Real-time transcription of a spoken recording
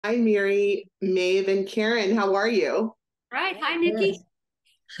Hi, Miri, Maeve, and Karen. How are you? Right. Hi, Good. Nikki.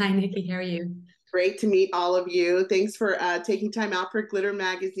 Hi, Nikki. How are you? Great to meet all of you. Thanks for taking time out for Glitter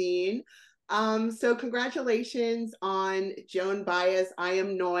Magazine. So, congratulations on Joan Baez, I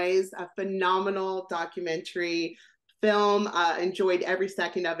Am Noise, a phenomenal documentary film. Enjoyed every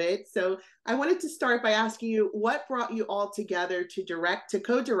second of it. So, I wanted to start by asking you what brought you all together to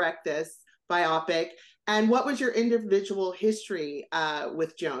co-direct this biopic, and what was your individual history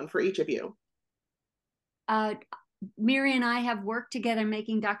with Joan for each of you? Uh, Miri and I have worked together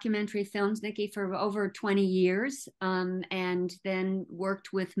making documentary films, Nikki, for over 20 years, and then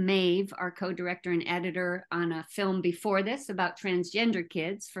worked with Maeve, our co-director and editor, on a film before this about transgender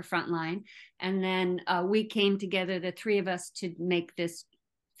kids for Frontline. And then we came together, the three of us, to make this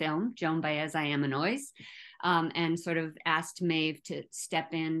film, Joan Baez, I Am a Noise, and sort of asked Maeve to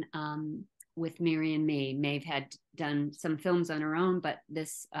step in with Miri and me. Maeve had done some films on her own, but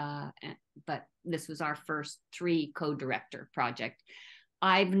this was our first three co-director project.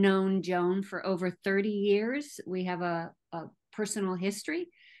 I've known Joan for over 30 years. We have a personal history,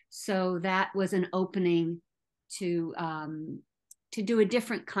 so that was an opening to to do a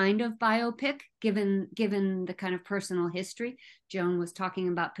different kind of biopic, given the kind of personal history. Joan was talking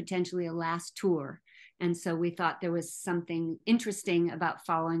about potentially a last tour, and so we thought there was something interesting about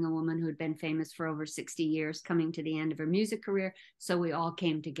following a woman who had been famous for over 60 years coming to the end of her music career. So we all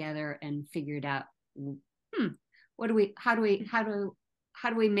came together and figured out, what do we, how do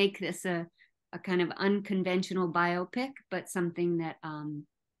we make this a kind of unconventional biopic, but something that,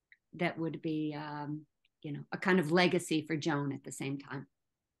 that would be, a kind of legacy for Joan at the same time.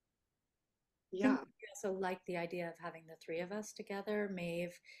 I think Yeah. we also like the idea of having the three of us together.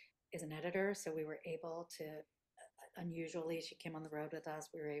 Maeve is an editor, so we were able to, unusually, she came on the road with us.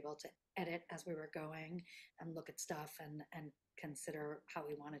 We were able to edit as we were going and look at stuff and consider how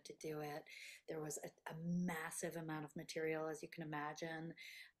we wanted to do it. There was a massive amount of material, as you can imagine.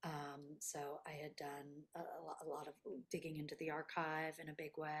 So I had done a lot of digging into the archive in a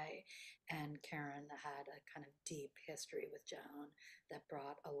big way, and Karen had a kind of deep history with Joan that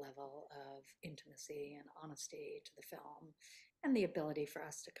brought a level of intimacy and honesty to the film, and the ability for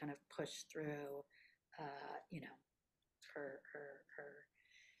us to kind of push through, you know, her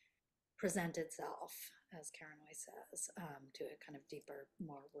presented self, as Karen always says, to a kind of deeper,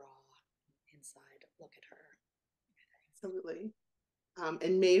 more raw, inside look at her. Absolutely.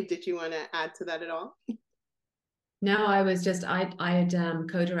 And Maeve, did you want to add to that at all? No, I had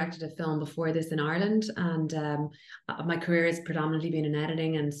co-directed a film before this in Ireland, and my career has predominantly been in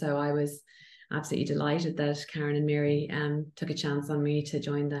editing, and so I was absolutely delighted that Karen and Mary took a chance on me to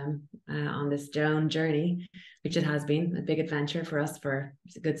join them on this Joan journey, which it has been a big adventure for us for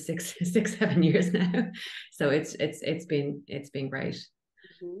a good 7 years now. So it's been great.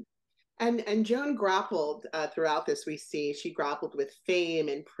 Mhm. And Joan grappled throughout this. We see she grappled with fame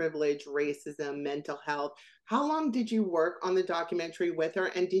and privilege, racism, mental health. How long did you work on the documentary with her?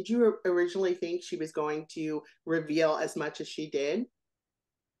 And did you originally think she was going to reveal as much as she did? I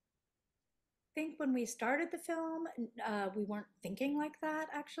think when we started the film, we weren't thinking like that,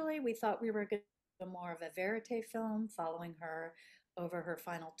 actually. We thought we were going to do more of a verite film following her over her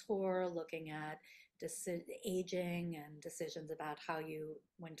final tour, looking at aging and decisions about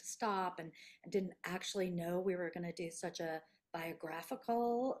when to stop, and didn't actually know we were going to do such a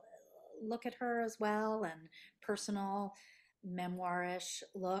biographical look at her as well, and personal memoirish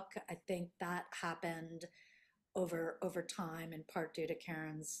look. I think that happened over time, in part due to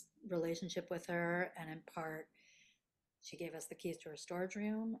Karen's relationship with her, and in part she gave us the keys to her storage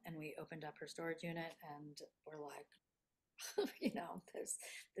room, and we opened up her storage unit, and we're like, there's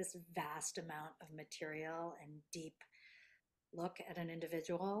this vast amount of material and deep look at an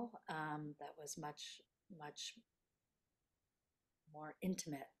individual, that was much more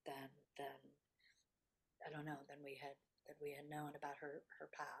intimate than I don't know than we had known about her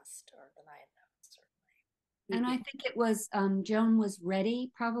past, or than I had known, certainly. And I think it was, Joan was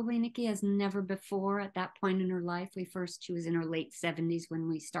ready, probably, Nikki, as never before at that point in her life. She was in her late 70s when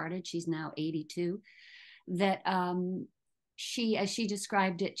we started. She's now 82. That she, as she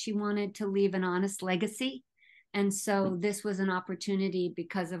described it, she wanted to leave an honest legacy. And so this was an opportunity,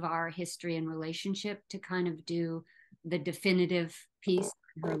 because of our history and relationship, to kind of do the definitive piece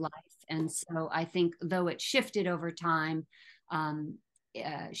in her life. And so I think, though it shifted over time,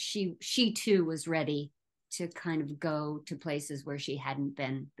 she too was ready to kind of go to places where she hadn't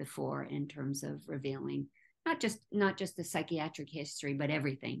been before, in terms of revealing not just the psychiatric history, but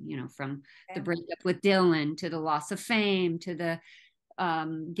everything, from the Yeah. breakup with Dylan, to the loss of fame, to the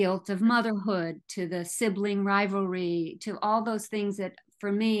guilt of motherhood, to the sibling rivalry, to all those things that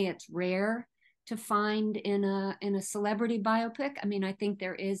for me, it's rare to find in a celebrity biopic. I mean, I think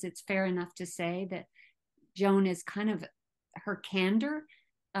there is, it's fair enough to say that Joan is kind of, her candor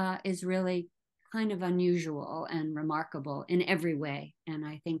is really kind of unusual and remarkable in every way. And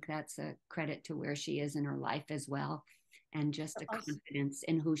I think that's a credit to where she is in her life as well. And just a confidence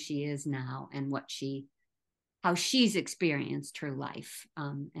in who she is now and how she's experienced her life.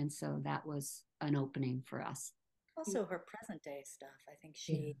 And so that was an opening for us. Also her present day stuff. I think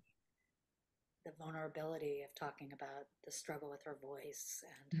the vulnerability of talking about the struggle with her voice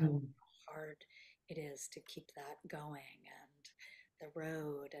and how hard it is to keep that going, and the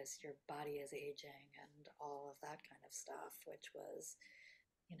road as your body is aging and all of that kind of stuff, which was,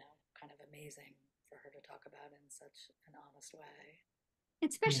 kind of amazing for her to talk about in such an honest way.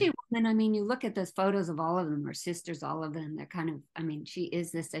 Especially women. I mean, you look at those photos of all of them, her sisters, all of them, they're kind of, I mean, she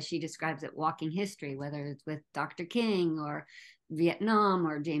is this, as she describes it, walking history, whether it's with Dr. King or Vietnam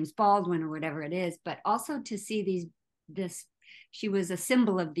or James Baldwin or whatever it is, but also to see she was a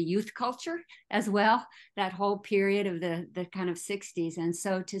symbol of the youth culture as well, that whole period of the kind of 60s. And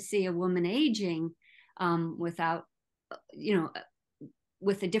so to see a woman aging without,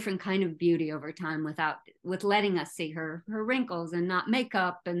 with a different kind of beauty over time, with letting us see her wrinkles and not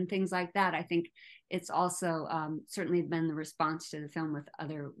makeup and things like that. I think it's also certainly been the response to the film with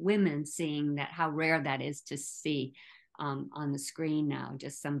other women, seeing that how rare that is to see on the screen now,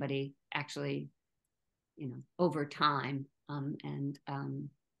 just somebody actually, over time,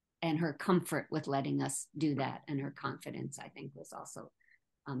 and her comfort with letting us do that, and her confidence, I think, was also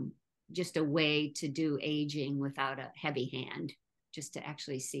just a way to do aging without a heavy hand, just to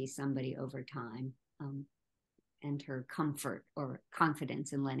actually see somebody over time, and her comfort or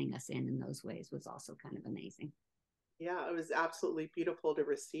confidence in letting us in those ways was also kind of amazing. Yeah, it was absolutely beautiful to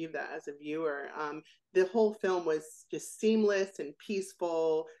receive that as a viewer. The whole film was just seamless and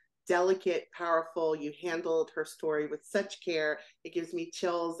peaceful, delicate, powerful. You handled her story with such care. It gives me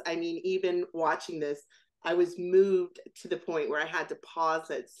chills. I mean, even watching this, I was moved to the point where I had to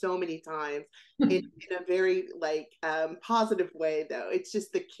pause it so many times in a very positive way, though. It's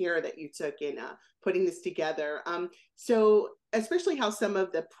just the care that you took in putting this together. So especially how some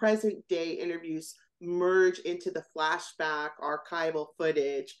of the present day interviews merge into the flashback archival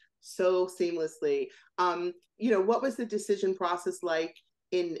footage so seamlessly. What was the decision process like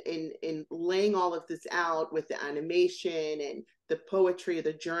in laying all of this out with the animation and the poetry,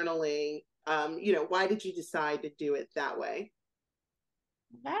 the journaling? Why did you decide to do it that way?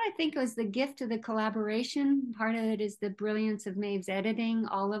 That, I think, was the gift of the collaboration. Part of it is the brilliance of Maeve's editing,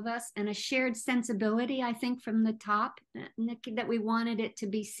 all of us, and a shared sensibility, I think, from the top, Nikki, that we wanted it to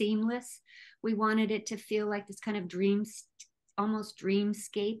be seamless. We wanted it to feel like this kind of almost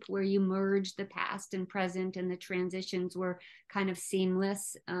dreamscape, where you merge the past and present, and the transitions were kind of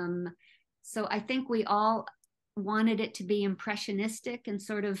seamless. So I think we all wanted it to be impressionistic and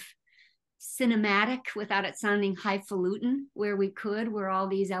sort of cinematic without it sounding highfalutin, where all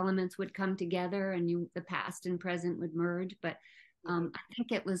these elements would come together and the past and present would merge. But I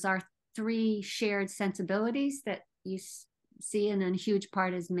think it was our three shared sensibilities that you see, and a huge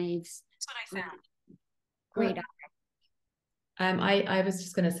part is Maeve's. That's what I found. Great. I was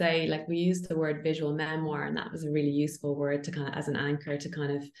just going to say, we used the word visual memoir, and that was a really useful word to kind of, as an anchor, to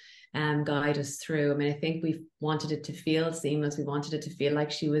kind of guide us through. I mean, I think we wanted it to feel seamless. We wanted it to feel like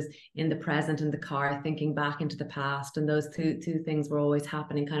she was in the present in the car, thinking back into the past, and those two things were always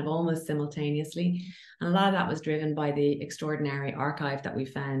happening kind of almost simultaneously. And a lot of that was driven by the extraordinary archive that we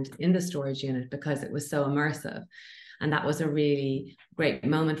found in the storage unit, because it was so immersive. And that was a really great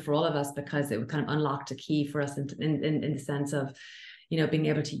moment for all of us, because it kind of unlocked a key for us in the sense of, being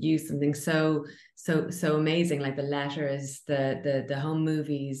able to use something so amazing, like the letters, the home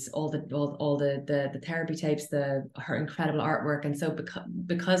movies, all the therapy tapes, her incredible artwork. And so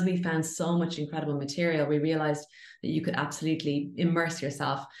because we found so much incredible material, we realized that you could absolutely immerse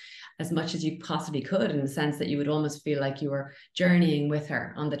yourself as much as you possibly could, in the sense that you would almost feel like you were journeying with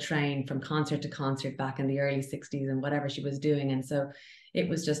her on the train from concert to concert back in the early 60s and whatever she was doing. And so it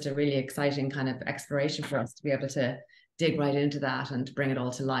was just a really exciting kind of exploration for us to be able to dig right into that and bring it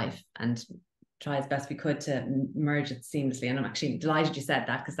all to life and try as best we could to merge it seamlessly. And I'm actually delighted you said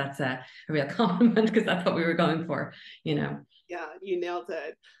that, because that's a real compliment, because that's what we were going for, Yeah, you nailed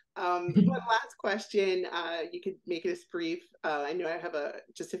it. One last question. You could make it as brief. I know I have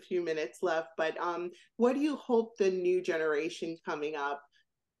just a few minutes left, but what do you hope the new generation coming up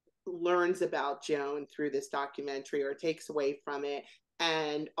learns about Joan through this documentary, or takes away from it?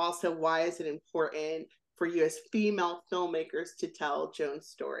 And also, why is it important for you as female filmmakers to tell Joan's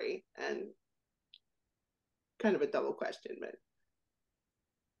story? And kind of a double question, but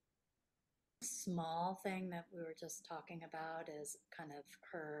small thing that we were just talking about is kind of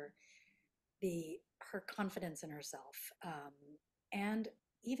her confidence in herself, and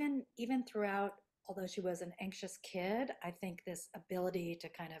even throughout, although she was an anxious kid, I think this ability to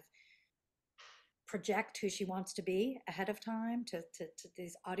kind of project who she wants to be ahead of time, to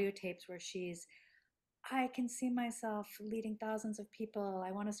these audio tapes where I can see myself leading thousands of people.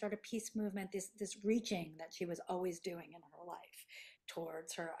 I want to start a peace movement. This reaching that she was always doing in her life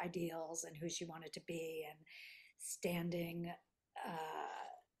towards her ideals and who she wanted to be, and standing,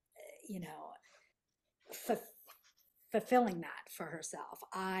 you know, fulfilling that for herself,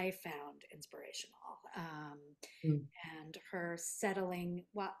 I found inspirational. And her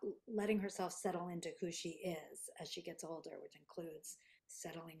letting herself settle into who she is as she gets older, which includes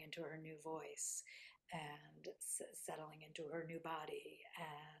settling into her new voice and settling into her new body.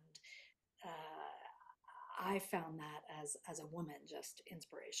 And I found that as a woman just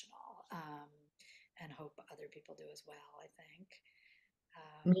inspirational, and hope other people do as well, I think.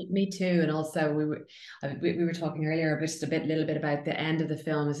 Me too. And also we were talking earlier about just little bit about the end of the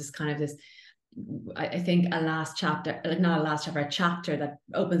film. Is this kind of this, I think a chapter that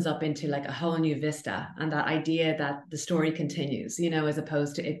opens up into like a whole new vista, and that idea that the story continues, as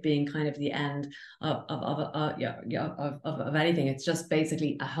opposed to it being kind of the end of anything. It's just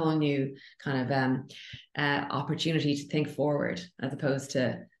basically a whole new kind of opportunity to think forward, as opposed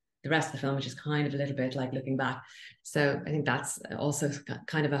to the rest of the film, which is kind of a little bit like looking back. So I think that's also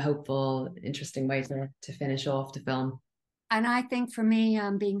kind of a hopeful, interesting way to finish off the film. And I think for me,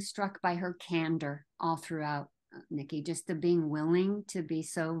 being struck by her candor all throughout, Nikki, just the being willing to be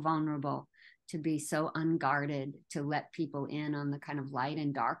so vulnerable, to be so unguarded, to let people in on the kind of light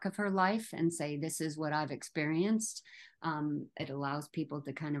and dark of her life and say, this is what I've experienced. It allows people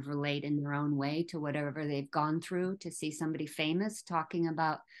to kind of relate in their own way to whatever they've gone through. To see somebody famous talking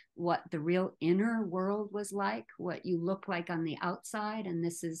about what the real inner world was like, what you look like on the outside, and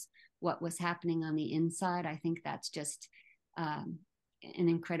this is what was happening on the inside. I think that's just an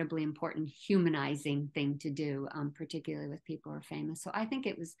incredibly important humanizing thing to do, particularly with people who are famous. So I think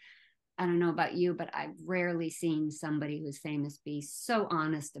it was, I don't know about you, but I've rarely seen somebody who's famous be so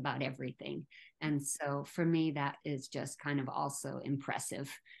honest about everything. And so for me, that is just kind of also impressive.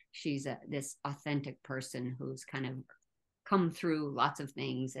 She's this authentic person who's kind of come through lots of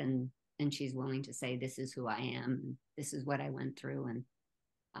things, and she's willing to say, this is who I am, this is what I went through. And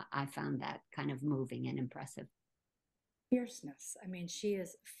I found that kind of moving and impressive. Fierceness. I mean, she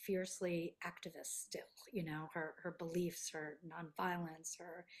is fiercely activist still, her beliefs, her nonviolence,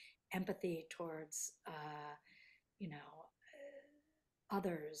 her empathy towards,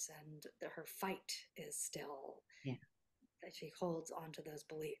 others, and her fight is still, that she holds on to those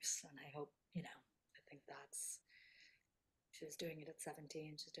beliefs. And I hope, I think she was doing it at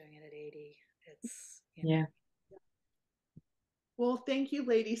 17, she's doing it at 80. It's, yeah. Well, thank you,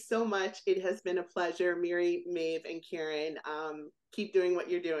 ladies, so much. It has been a pleasure. Miri, Maeve, and Karen, keep doing what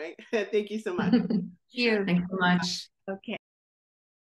you're doing. Thank you so much. Thank you. Thanks so much. Okay.